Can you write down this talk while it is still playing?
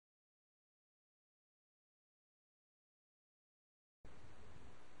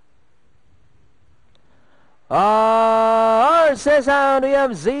Horses out, we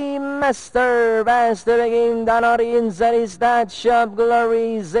have Z Master. Best to the game, down on the inside is that Shop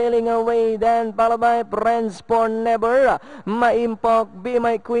Glory, sailing away, then followed by Friends for Never. Maimpok, Be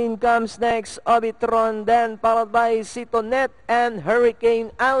My Queen comes next, Obitron, then followed by Sitonet, and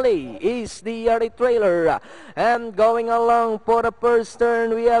Hurricane Alley is the early trailer. And going along for the first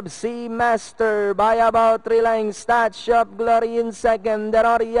turn, we have Z Master by about 3 lengths, that Shop Glory in second, then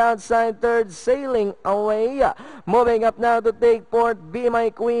on the outside third, sailing away. Moving up now to take fourth, Be My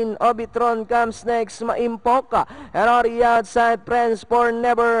Queen. Obitron comes next, Maimpok. And on the outside, Friends for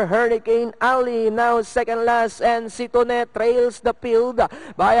Never, Hurricane Alley now second last, and Sitonet trails the field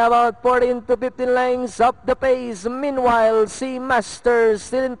by about 14 to 15 lengths up the pace. Meanwhile, Z Master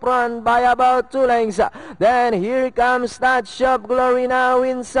still in front by about 2 lengths. Then here comes that Shop Glory now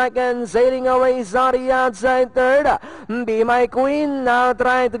in second, sailing away on the outside third. Be My Queen now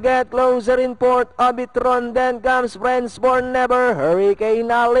trying to get closer in fourth. Obitron, then comes Friends for Never, Hurricane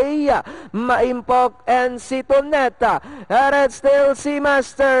Alley, Maimpok, and Sitonet. And it's still Z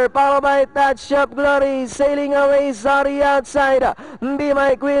Master, followed by Touch of Glory, sailing away on the outside. Be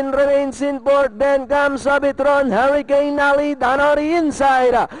My Queen remains in fourth, then comes Obitron, Hurricane Alley down on the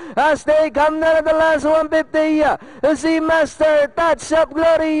inside. As they come down at the last 150, Z Master, Touch of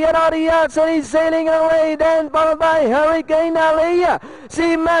Glory, and on the outside is sailing away, then followed by Hurricane Alley.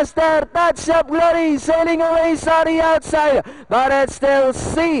 Z Master, Touch of Glory, sailing away on the outside, but it's still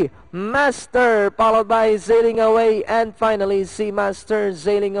Z Master, followed by sailing away, and finally Z Master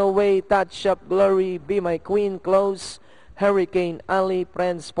sailing away. Touch of Glory, Be My Queen close, Hurricane Alley,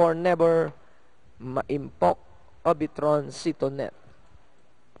 Friends for Never, Maimpok, Obitron, Sitonet.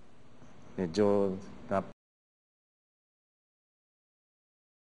 Medyo